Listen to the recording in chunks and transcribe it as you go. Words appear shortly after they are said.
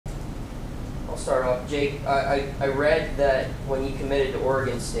I'll start off. Jake, I read that when you committed to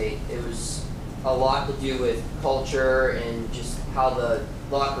Oregon State, it was a lot to do with culture and just how the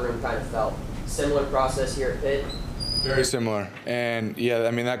locker room kind of felt. Similar process here at Pitt? Very similar. And yeah,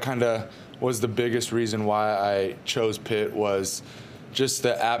 I mean, that kind of was the biggest reason why I chose Pitt, was just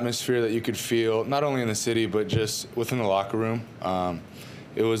the atmosphere that you could feel, not only in the city, but just within the locker room.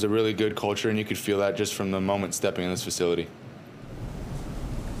 It was a really good culture, and you could feel that just from the moment stepping in this facility.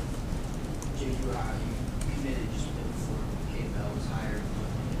 Jake, you committed just before Kate Bell was hired.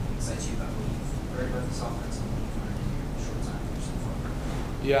 What excites you about what you've heard about this offense and what you've learned in your short time here so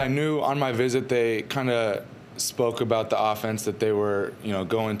far? Yeah, I knew on my visit they kind of spoke about the offense that they were,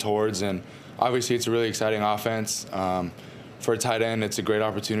 going towards, and obviously it's a really exciting offense. For a tight end, it's a great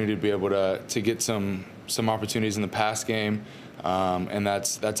opportunity to be able to get some opportunities in the pass game, and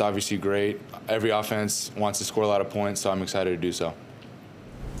that's obviously great. Every offense wants to score a lot of points, so I'm excited to do so.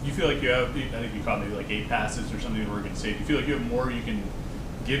 You feel like you have, I think you caught maybe like 8 passes or something at Oregon State. Do you feel like you have more you can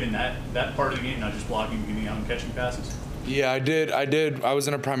give in that part of the game, not just blocking, getting out and catching passes? Yeah, I did. I was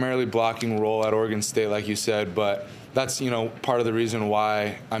in a primarily blocking role at Oregon State, like you said, but that's, part of the reason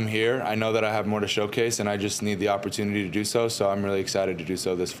why I'm here. I know that I have more to showcase, and I just need the opportunity to do so, so I'm really excited to do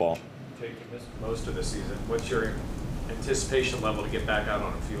so this fall. Jake, you missed most of the season. What's your anticipation level to get back out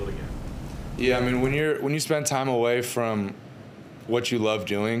on the field again? Yeah, I mean, when you spend time away from what you love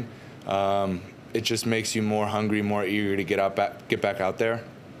doing, it just makes you more hungry, more eager to get back out there.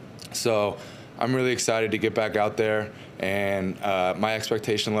 So I'm really excited to get back out there, and my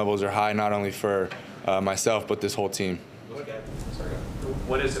expectation levels are high, not only for myself, but this whole team.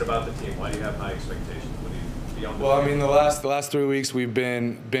 What is it about the team? Why do you have high expectations? Well, I mean, the last 3 weeks we've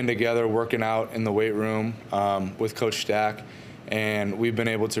been together working out in the weight room with Coach Stack, and we've been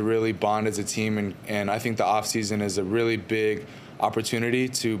able to really bond as a team, and I think the offseason is a really big opportunity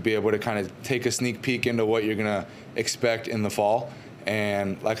to be able to kind of take a sneak peek into what you're going to expect in the fall.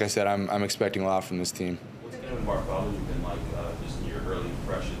 And like I said, I'm expecting a lot from this team. What's Gavin Bartholomew been like just in your early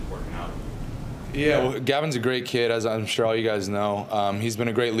impressions working out? Yeah, well, Gavin's a great kid, as I'm sure all you guys know. He's been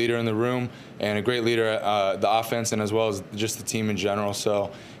a great leader in the room and a great leader at the offense, and as well as just the team in general.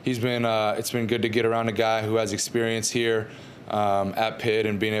 So it's been good to get around a guy who has experience here at Pitt,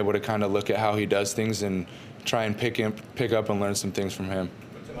 and being able to kind of look at how he does things and try and pick up and learn some things from him.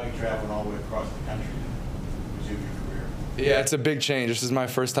 What's it like traveling all the way across the country to resume your career? Yeah, it's a big change. This is my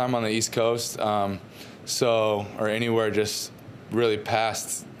first time on the East Coast, or anywhere just really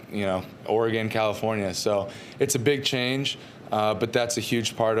past, Oregon, California. So it's a big change, but that's a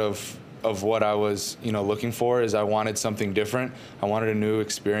huge part of what I was, looking for. Is I wanted something different. I wanted a new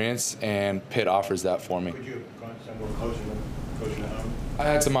experience, and Pitt offers that for me. Could you have gone somewhere closer to home? I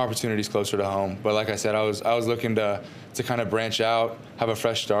had some opportunities closer to home, but like I said, I was looking to kind of branch out, have a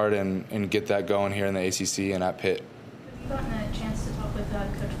fresh start, and get that going here in the ACC and at Pitt. Have you gotten a chance to talk with Coach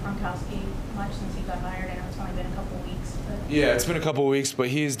Gronkowski much since he got hired? I know it's only been a couple of weeks. Yeah, it's been a couple of weeks, but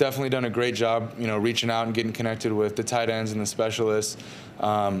he's definitely done a great job, reaching out and getting connected with the tight ends and the specialists,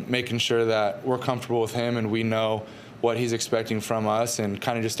 making sure that we're comfortable with him and we know what he's expecting from us, and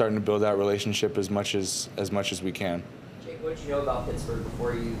kind of just starting to build that relationship as much as we can. Jake, what did you know about Pittsburgh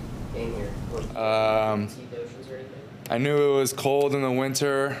before you came here? I knew it was cold in the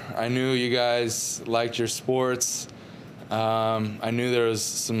winter. I knew you guys liked your sports. I knew there was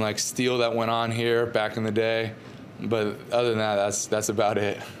some steel that went on here back in the day, but other than that, that's about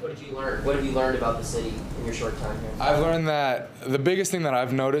it. What did you learn? What have you learned about the city in your short time here? I've learned that the biggest thing that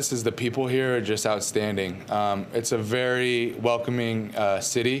I've noticed is the people here are just outstanding. It's a very welcoming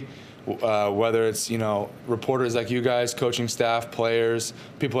city. Whether it's reporters like you guys, coaching staff, players,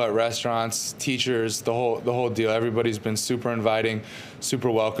 people at restaurants, teachers, the whole deal. Everybody's been super inviting, super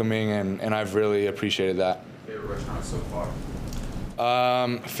welcoming, and I've really appreciated that. Favorite restaurant so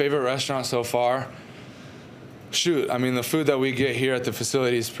far? Favorite restaurant so far? Shoot, I mean, the food that we get here at the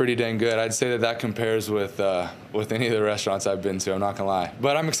facility is pretty dang good. I'd say that compares with any of the restaurants I've been to. I'm not gonna lie,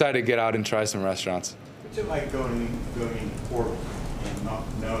 but I'm excited to get out and try some restaurants. What's it like going in the portal and not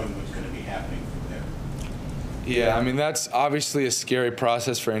knowing what's going to be happening from there? Yeah, I mean, that's obviously a scary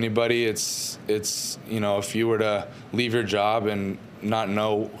process for anybody. It's if you were to leave your job and not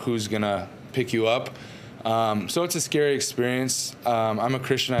know who's gonna pick you up. So it's a scary experience. I'm a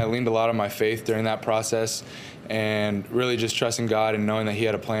Christian. I leaned a lot on my faith during that process, and really just trusting God and knowing that He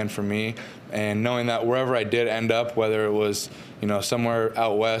had a plan for me, and knowing that wherever I did end up, whether it was somewhere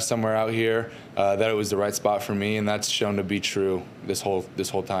out west, somewhere out here, that it was the right spot for me, and that's shown to be true this whole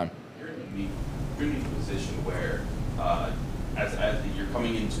time. You're in a unique position where as you're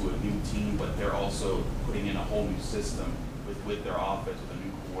coming into a new team, but they're also putting in a whole new system with their offense, with a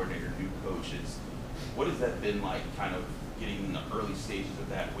new coordinator, new coaches. What has that been like, kind of getting in the early stages of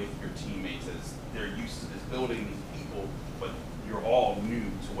that with your teammates as they're used to this building, these people, but you're all new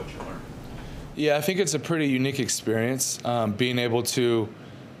to what you're learning? Yeah, I think it's a pretty unique experience, being able to,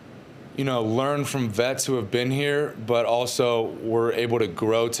 learn from vets who have been here, but also we're able to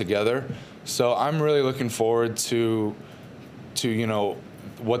grow together. So I'm really looking forward to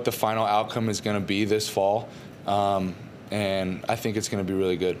what the final outcome is going to be this fall, and I think it's going to be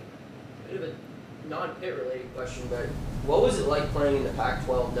really good. Bit of a non-Pitt related question, but what was it like playing in the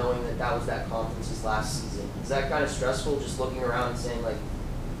Pac-12, knowing that was that conference's last season? Is that kind of stressful, just looking around and saying, like,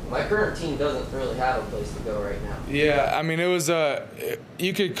 my current team doesn't really have a place to go right now? Yeah, I mean, it was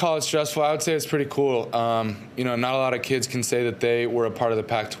you could call it stressful. I would say it's pretty cool. Not a lot of kids can say that they were a part of the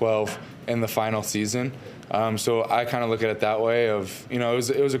Pac-12 in the final season. So I kind of look at it that way of, it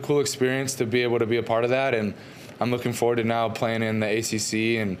was a cool experience to be able to be a part of that. And I'm looking forward to now playing in the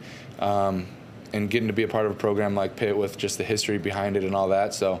ACC and getting to be a part of a program like Pitt with just the history behind it and all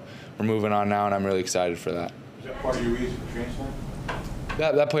that. So we're moving on now, and I'm really excited for that. Is that part of your reason for transferring?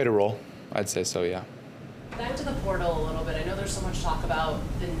 That played a role. I'd say so, yeah. Back to the portal a little bit. I know there's so much talk about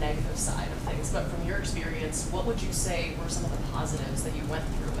the negative side of things, but from your experience, what would you say were some of the positives that you went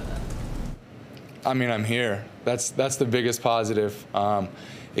through with it? I mean, I'm here. That's the biggest positive.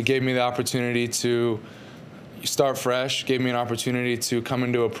 It gave me the opportunity to start fresh, gave me an opportunity to come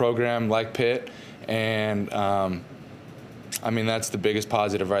into a program like Pitt, and that's the biggest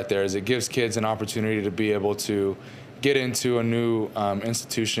positive right there, is it gives kids an opportunity to be able to get into a new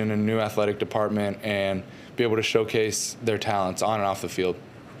institution, a new athletic department, and be able to showcase their talents on and off the field.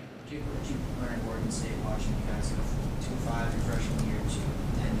 What did you learn at Oregon State watching you guys go from 2-5 your freshman year to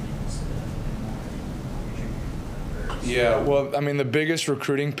 10 wins and more your junior year? Yeah, well, the biggest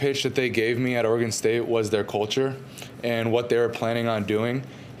recruiting pitch that they gave me at Oregon State was their culture and what they were planning on doing.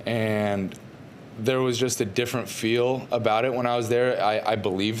 And there was just a different feel about it when I was there. I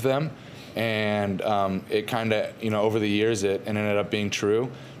believed them. And it kind of, over the years, it ended up being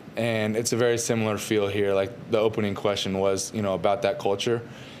true. And it's a very similar feel here. Like the opening question was, about that culture.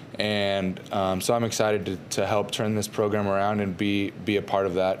 And so I'm excited to help turn this program around and be a part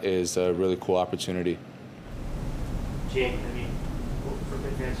of that. Is a really cool opportunity. Jake, for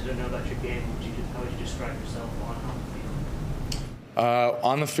Pitt fans who don't know about your game, how would you describe yourself on the field?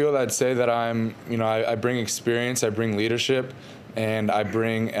 On the field, I'd say that I'm, I bring experience, I bring leadership, and I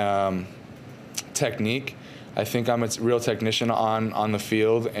bring technique. I think I'm a real technician on the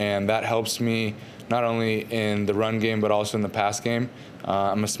field, and that helps me not only in the run game but also in the pass game.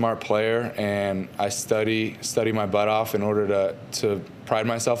 I'm a smart player, and I study my butt off in order to pride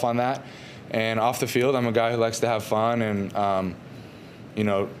myself on that. And off the field, I'm a guy who likes to have fun and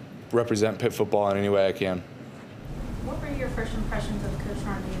represent Pitt football in any way I can. What were your first impressions of Coach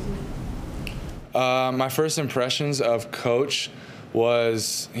Ron? My first impressions of Coach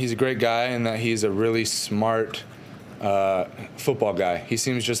was he's a great guy and that he's a really smart football guy. He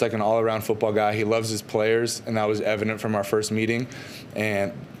seems just like an all-around football guy. He loves his players, and that was evident from our first meeting.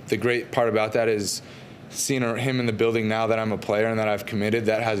 And the great part about that is seeing him in the building now that I'm a player and that I've committed,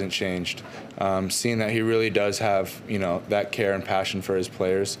 that hasn't changed. Seeing that he really does have, that care and passion for his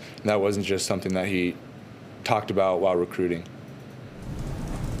players. And that wasn't just something that he talked about while recruiting.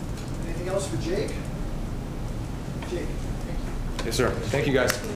 Anything else for Jake? Jake. Yes, sir. Thank you, guys.